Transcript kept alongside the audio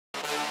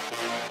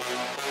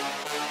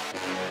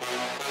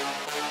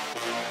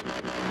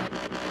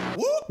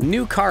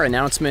New car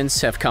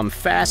announcements have come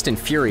fast and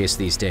furious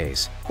these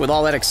days. With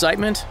all that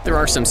excitement, there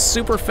are some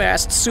super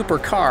fast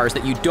supercars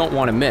that you don't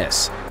want to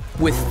miss.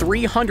 With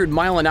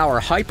 300-mile-an-hour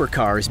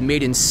hypercars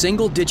made in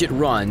single-digit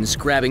runs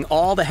grabbing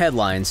all the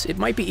headlines, it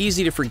might be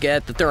easy to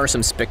forget that there are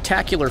some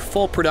spectacular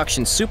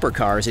full-production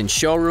supercars in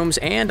showrooms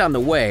and on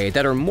the way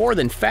that are more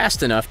than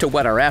fast enough to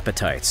whet our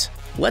appetites.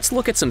 Let's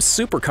look at some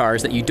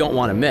supercars that you don't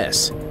want to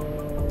miss.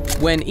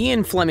 When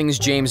Ian Fleming's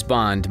James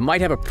Bond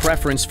might have a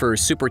preference for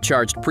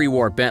supercharged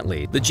pre-war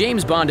Bentley, the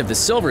James Bond of the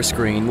silver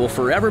screen will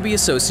forever be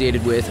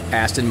associated with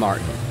Aston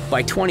Martin.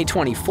 By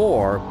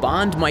 2024,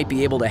 Bond might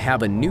be able to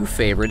have a new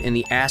favorite in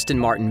the Aston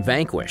Martin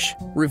Vanquish.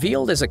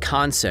 Revealed as a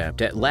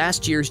concept at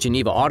last year's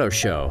Geneva Auto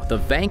Show, the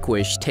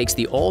Vanquish takes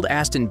the old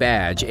Aston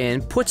badge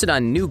and puts it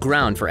on new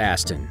ground for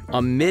Aston,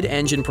 a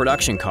mid-engine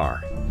production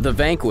car. The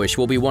Vanquish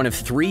will be one of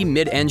 3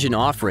 mid-engine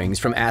offerings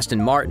from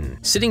Aston Martin,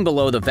 sitting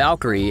below the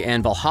Valkyrie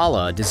and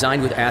Valhalla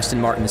designed with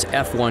Aston Martin's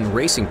F1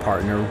 racing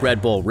partner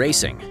Red Bull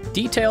Racing.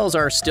 Details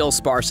are still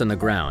sparse on the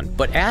ground,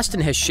 but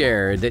Aston has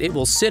shared that it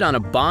will sit on a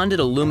bonded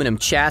aluminum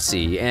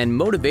chassis and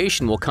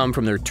motivation will come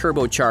from their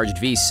turbocharged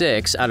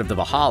V6 out of the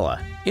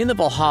Valhalla. In the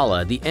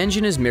Valhalla, the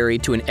engine is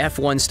married to an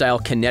F1-style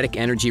kinetic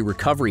energy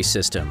recovery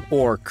system,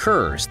 or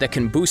KERS, that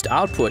can boost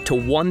output to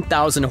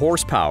 1,000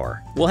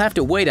 horsepower. We'll have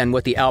to wait on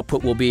what the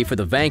output will be for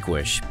the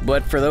Vanquish,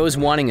 but for those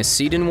wanting a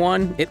seat in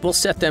one, it will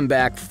set them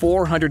back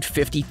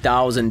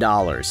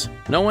 $450,000.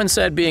 No one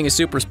said being a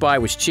super spy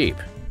was cheap.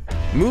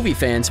 Movie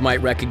fans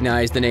might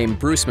recognize the name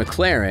Bruce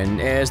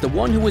McLaren as the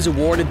one who was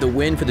awarded the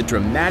win for the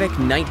dramatic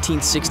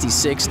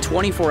 1966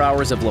 24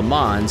 Hours of Le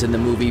Mans in the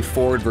movie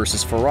Ford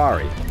vs.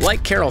 Ferrari.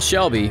 Like Carroll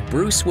Shelby,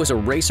 Bruce was a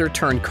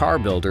racer-turned-car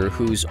builder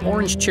whose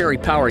orange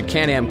cherry-powered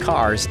Can-Am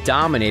cars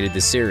dominated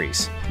the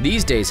series.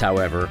 These days,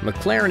 however,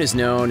 McLaren is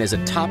known as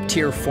a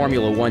top-tier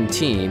Formula One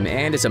team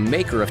and as a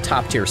maker of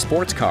top-tier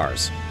sports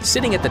cars.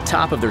 Sitting at the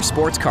top of their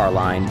sports car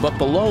line, but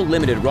below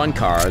limited-run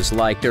cars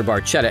like their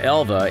Barchetta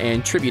Elva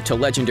and tribute to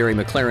legendary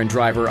McLaren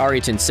driver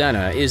Ayrton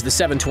Senna, is the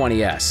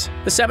 720S.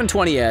 The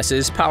 720S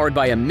is powered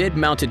by a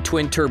mid-mounted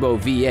twin-turbo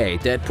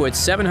V8 that puts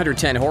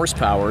 710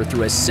 horsepower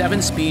through a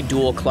 7-speed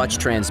dual-clutch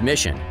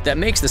transmission that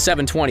makes the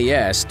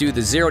 720S do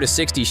the 0 to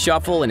 60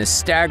 shuffle in a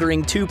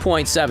staggering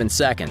 2.7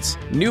 seconds.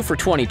 New for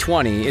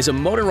 2020 is a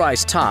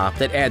motorized top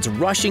that adds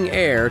rushing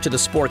air to the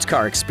sports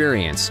car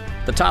experience.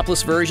 The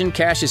topless version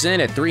cashes in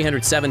at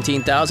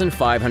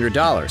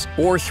 $317,500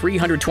 or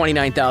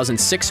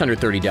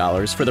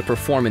 $329,630 for the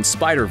Performance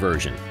Spider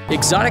version.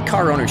 Exotic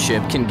car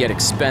ownership can get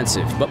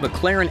expensive, but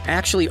McLaren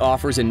actually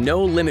offers a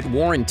no-limit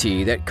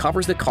warranty that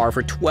covers the car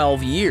for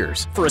 12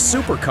 years for a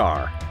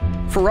supercar.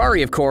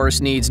 Ferrari, of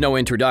course, needs no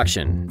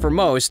introduction. For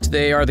most,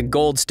 they are the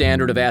gold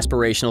standard of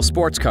aspirational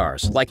sports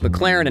cars. Like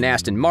McLaren and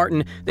Aston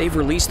Martin, they've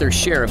released their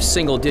share of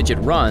single-digit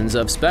runs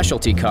of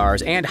specialty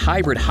cars and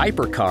hybrid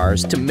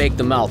hypercars to make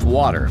the mouth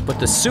water, but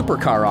the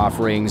supercar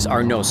offerings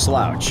are no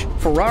slouch.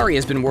 Ferrari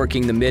has been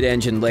working the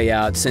mid-engine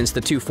layout since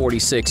the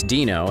 246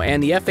 Dino,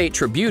 and the F8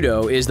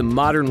 Tributo is the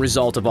modern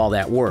result of all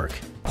that work.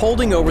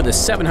 Holding over the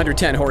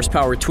 710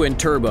 horsepower twin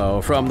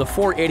turbo from the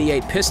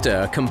 488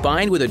 Pista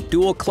combined with a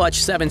dual-clutch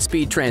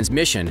 7-speed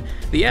transmission,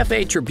 the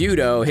F8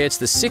 Tributo hits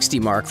the 60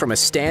 mark from a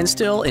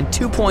standstill in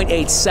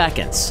 2.8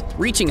 seconds.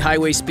 Reaching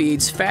highway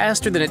speeds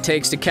faster than it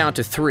takes to count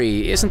to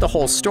 3 isn't the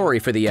whole story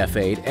for the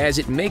F8, as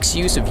it makes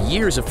use of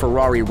years of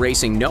Ferrari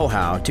racing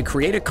know-how to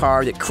create a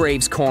car that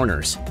craves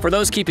corners. For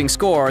those keeping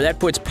score, that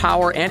puts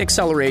power and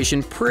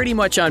acceleration pretty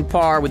much on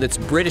par with its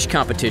British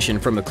competition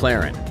from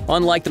McLaren.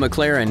 Unlike the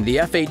McLaren, the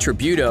F8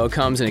 Tributo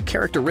comes in a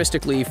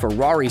characteristically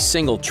Ferrari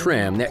single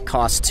trim that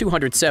costs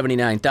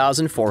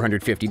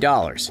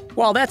 $279,450.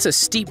 While that's a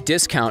steep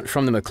discount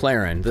from the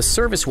McLaren, the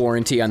service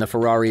warranty on the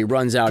Ferrari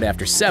runs out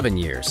after 7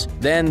 years.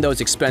 Then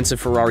those expensive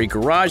Ferrari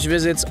garage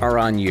visits are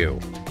on you.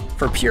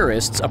 For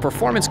purists, a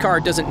performance car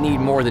doesn't need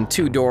more than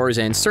 2 doors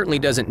and certainly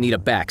doesn't need a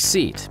back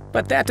seat.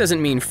 But that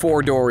doesn't mean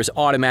 4 doors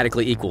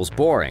automatically equals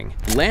boring.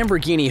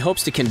 Lamborghini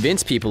hopes to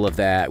convince people of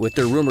that with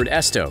their rumored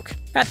Estoque.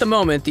 At the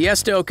moment, the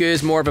Estoque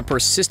is more of a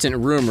persistent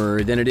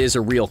rumor than it is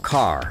a real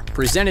car,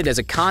 presented as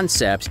a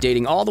concept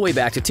dating all the way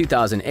back to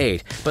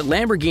 2008, but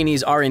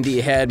Lamborghini's R&D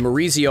head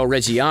Maurizio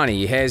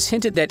Reggiani has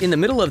hinted that in the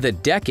middle of the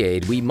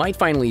decade we might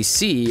finally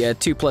see a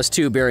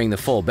 2+2 bearing the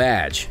full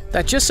badge.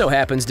 That just so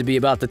happens to be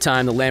about the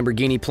time the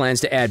Lamborghini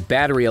plans to add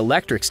battery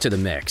electrics to the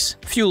mix,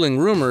 fueling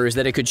rumors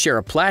that it could share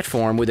a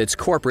platform with its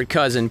corporate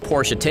cousin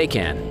Porsche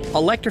Taycan.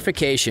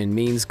 Electrification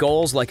means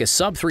goals like a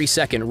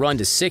sub-3-second run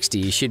to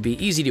 60 should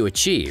be easy to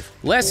achieve.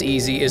 Less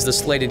easy is the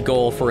slated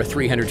goal for a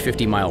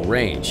 350-mile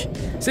range.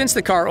 Since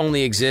the car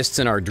only exists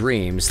in our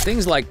dreams,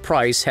 things like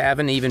price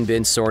haven't even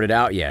been sorted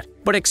out yet.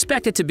 But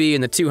expect it to be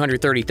in the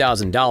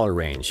 $230,000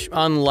 range.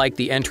 Unlike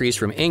the entries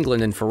from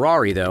England and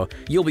Ferrari, though,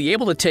 you'll be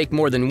able to take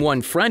more than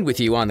one friend with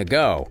you on the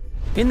go.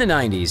 In the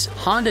 90s,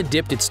 Honda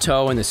dipped its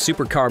toe in the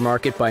supercar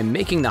market by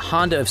making the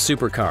Honda of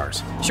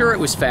supercars. Sure, it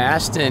was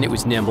fast and it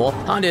was nimble.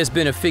 Honda has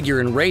been a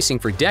figure in racing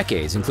for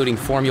decades, including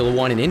Formula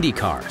One and Indy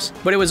cars.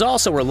 But it was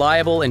also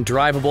reliable and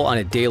drivable on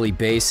a daily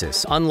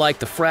basis, unlike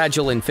the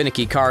fragile and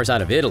finicky cars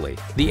out of Italy.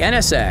 The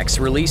NSX,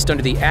 released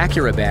under the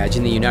Acura badge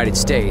in the United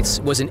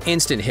States, was an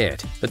instant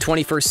hit. The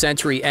 21st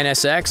century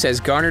NSX has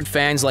garnered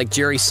fans like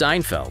Jerry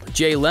Seinfeld,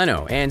 Jay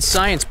Leno, and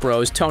science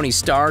bros Tony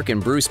Stark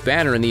and Bruce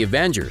Banner in the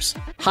Avengers.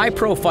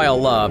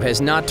 High-profile love has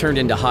not turned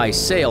into high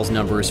sales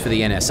numbers for the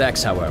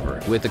NSX,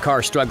 however, with the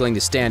car struggling to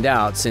stand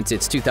out since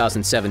its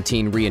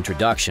 2017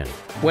 reintroduction.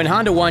 When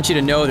Honda wants you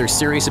to know they're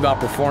serious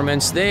about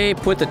performance, they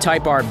put the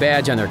Type R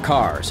badge on their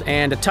cars,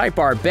 and a Type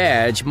R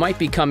badge might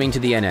be coming to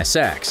the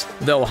NSX.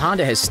 Though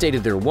Honda has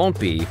stated there won't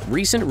be,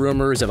 recent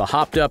rumors of a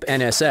hopped-up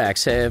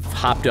NSX have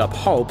hopped up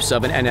hopes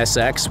of an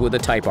NSX with a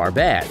Type R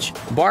badge.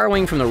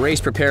 Borrowing from the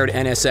race-prepared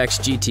NSX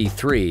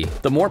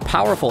GT3, the more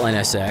powerful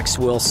NSX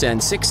will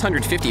send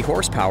 650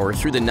 horsepower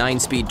through the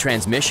 9-speed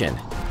transmission.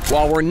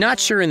 While we're not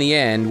sure in the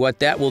end what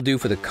that will do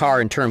for the car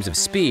in terms of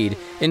speed,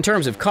 in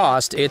terms of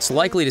cost, it's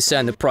likely to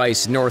send the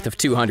price north of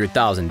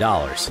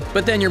 $200,000.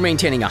 But then you're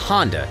maintaining a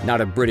Honda,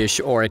 not a British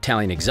or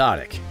Italian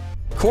exotic.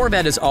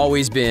 Corvette has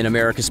always been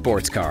America's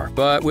sports car,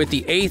 but with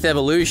the 8th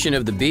evolution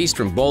of the beast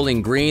from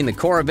Bowling Green, the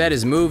Corvette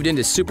has moved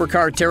into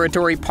supercar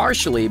territory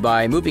partially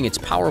by moving its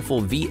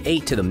powerful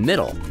V8 to the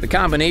middle. The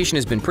combination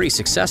has been pretty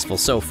successful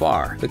so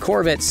far. The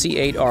Corvette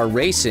C8R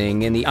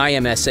Racing in the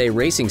IMSA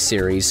Racing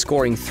Series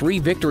scoring 3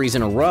 victories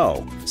in a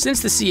row.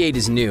 Since the C8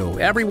 is new,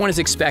 everyone has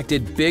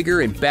expected bigger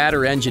and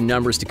badder engine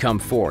numbers to come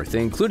forth,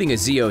 including a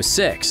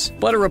Z06.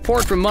 But a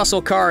report from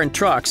Muscle Car and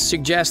Trucks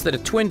suggests that a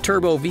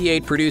twin-turbo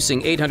V8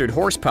 producing 800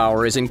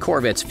 horsepower is in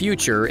Corvette's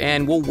future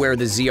and will wear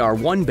the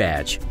ZR1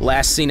 badge.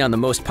 Last seen on the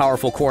most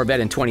powerful Corvette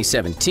in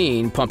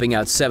 2017, pumping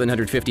out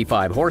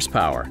 755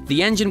 horsepower.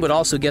 The engine would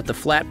also get the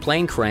flat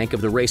plane crank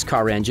of the race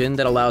car engine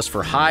that allows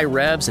for high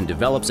revs and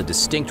develops a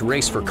distinct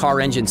race for car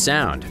engine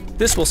sound.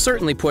 This will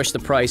certainly push the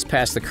price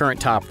past the current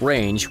top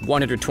range,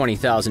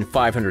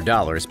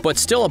 $120,500, but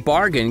still a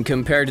bargain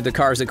compared to the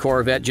cars that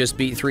Corvette just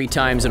beat 3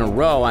 times in a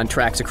row on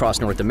tracks across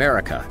North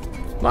America.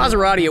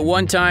 Maserati at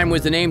one time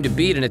was the name to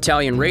beat in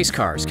Italian race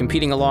cars,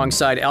 competing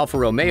alongside Alfa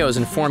Romeos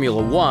in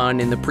Formula One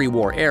in the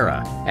pre-war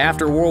era.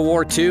 After World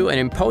War II, an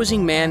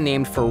imposing man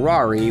named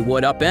Ferrari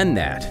would upend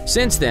that.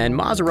 Since then,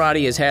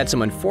 Maserati has had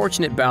some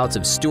unfortunate bouts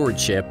of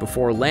stewardship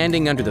before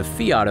landing under the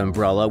Fiat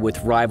umbrella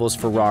with rivals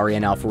Ferrari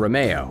and Alfa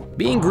Romeo.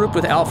 Being grouped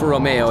with Alfa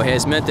Romeo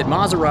has meant that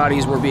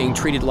Maseratis were being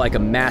treated like a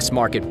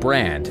mass-market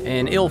brand,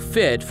 an ill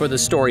fit for the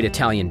storied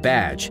Italian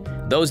badge.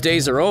 Those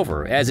days are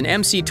over, as an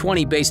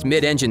MC20-based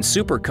mid-engine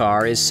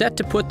supercar is set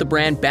to put the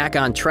brand back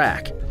on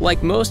track.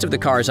 Like most of the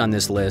cars on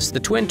this list, the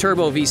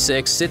twin-turbo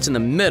V6 sits in the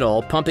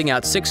middle, pumping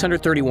out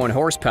 631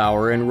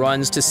 horsepower and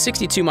runs to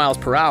 62 miles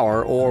per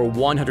hour or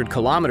 100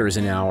 kilometers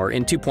an hour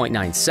in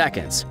 2.9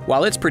 seconds.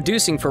 While it's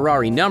producing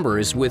Ferrari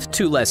numbers with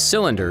 2 less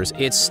cylinders,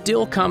 it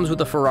still comes with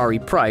a Ferrari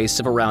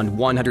price of around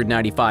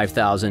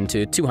 $195,000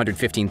 to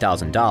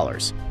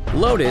 $215,000.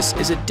 Lotus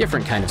is a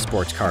different kind of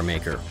sports car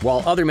maker.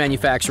 While other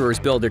manufacturers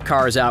build their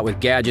cars out with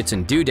gadgets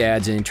and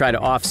doodads and try to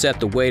offset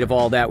the weight of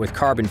all that with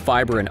carbon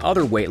fiber and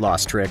other weight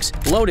loss tricks,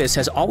 Lotus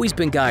has always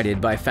been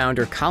guided by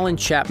founder Colin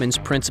Chapman's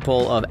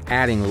principle of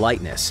adding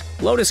lightness.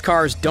 Lotus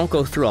cars don't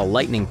go through a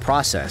lightning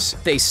process.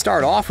 They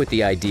start off with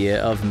the idea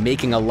of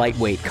making a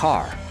lightweight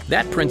car.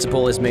 That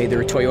principle has made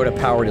their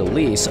Toyota-powered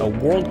Elise a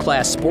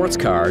world-class sports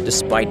car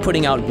despite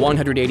putting out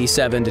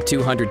 187 to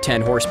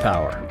 210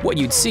 horsepower, what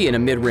you'd see in a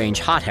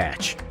mid-range hot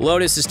hatch.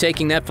 Lotus is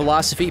taking that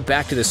philosophy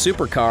back to the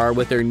supercar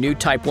with their new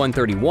Type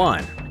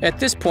 131. At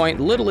this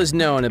point, little is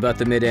known about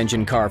the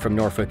mid-engine car from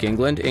Norfolk,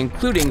 England,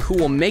 including who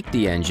will make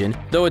the engine,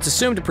 though it's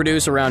assumed to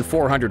produce around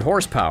 400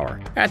 horsepower.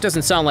 That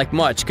doesn't sound like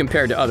much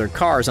compared to other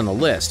cars on the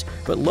list,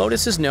 but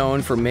Lotus is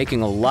known for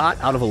making a lot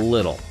out of a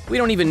little. We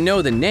don't even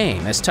know the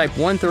name, as Type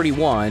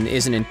 131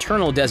 is an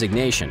internal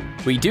designation.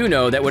 We do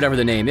know that whatever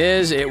the name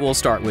is, it will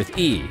start with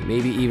E,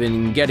 maybe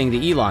even getting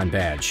the Elon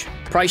badge.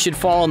 Price should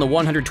fall in the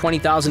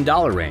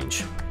 $120,000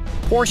 range.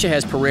 Porsche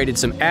has paraded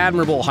some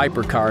admirable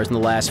hypercars in the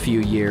last few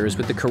years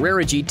with the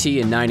Carrera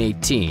GT and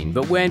 918,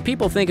 but when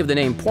people think of the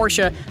name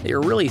Porsche, they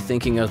are really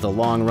thinking of the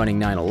long-running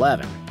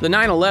 911. The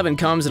 911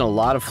 comes in a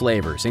lot of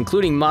flavors,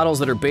 including models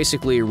that are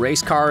basically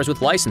race cars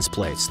with license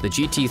plates. The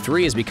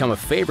GT3 has become a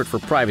favorite for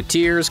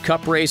privateers,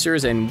 cup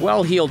racers, and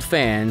well-heeled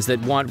fans that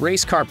want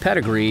race car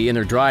pedigree in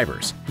their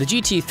drivers. The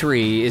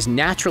GT3 is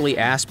naturally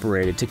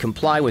aspirated to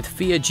comply with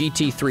FIA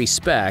GT3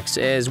 specs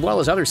as well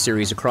as other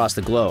series across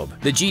the globe.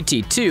 The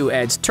GT2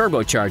 adds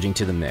turbocharging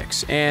to the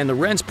mix, and the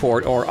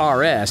Rennsport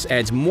or RS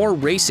adds more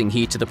racing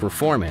heat to the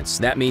performance.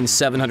 That means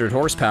 700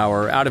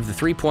 horsepower out of the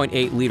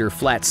 3.8-liter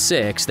flat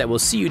 6 that will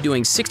see you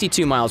doing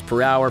 62 miles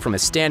per hour from a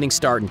standing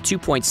start in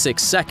 2.6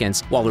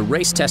 seconds, while the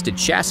race-tested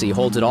chassis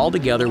holds it all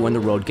together when the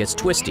road gets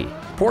twisty.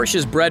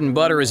 Porsche's bread and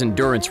butter is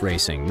endurance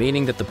racing,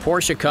 meaning that the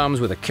Porsche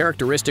comes with a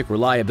characteristic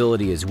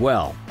reliability as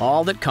well,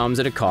 all that comes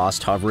at a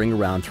cost hovering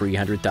around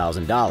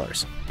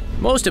 $300,000.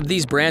 Most of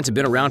these brands have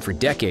been around for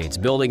decades,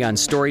 building on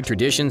storied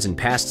traditions and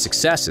past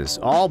successes,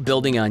 all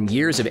building on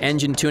years of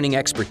engine tuning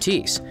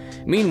expertise.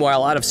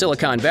 Meanwhile, out of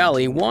Silicon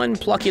Valley, one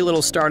plucky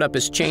little startup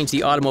has changed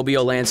the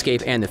automobile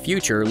landscape and the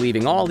future,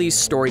 leaving all these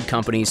storied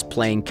companies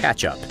playing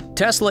catch-up.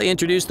 Tesla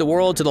introduced the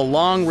world to the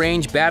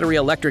long-range battery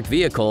electric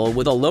vehicle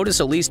with a Lotus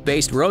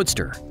Elise-based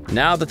Roadster.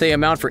 Now that they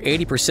amount for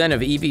 80%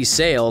 of EV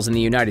sales in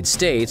the United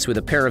States with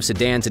a pair of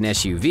sedans and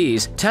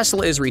SUVs,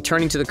 Tesla is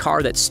returning to the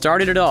car that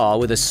started it all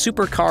with a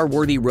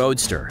supercar-worthy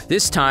Roadster,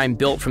 this time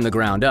built from the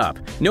ground up.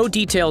 No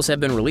details have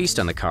been released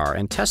on the car,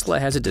 and Tesla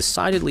has a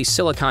decidedly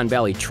Silicon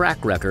Valley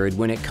track record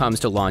when it comes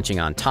to launching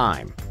on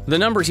time. The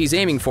numbers he's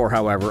aiming for,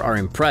 however, are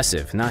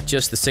impressive, not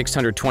just the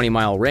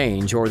 620-mile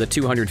range or the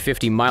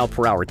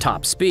 250-mile-per-hour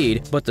top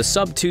speed, but the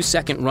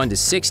sub-2-second run to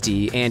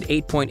 60 and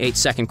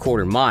 8.8-second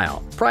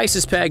quarter-mile. Price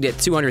is pegged at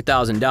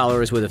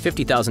 $200,000 with a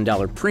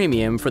 $50,000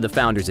 premium for the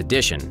Founders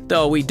Edition,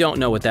 though we don't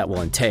know what that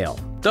will entail.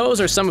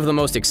 Those are some of the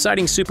most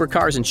exciting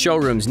supercars in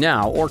showrooms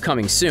now or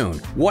coming soon.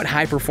 What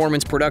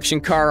high-performance production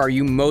car are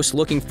you most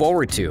looking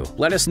forward to?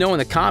 Let us know in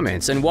the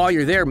comments, and while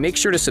you're there, make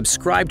sure to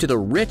subscribe to The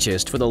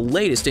Richest for the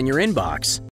latest in your inbox.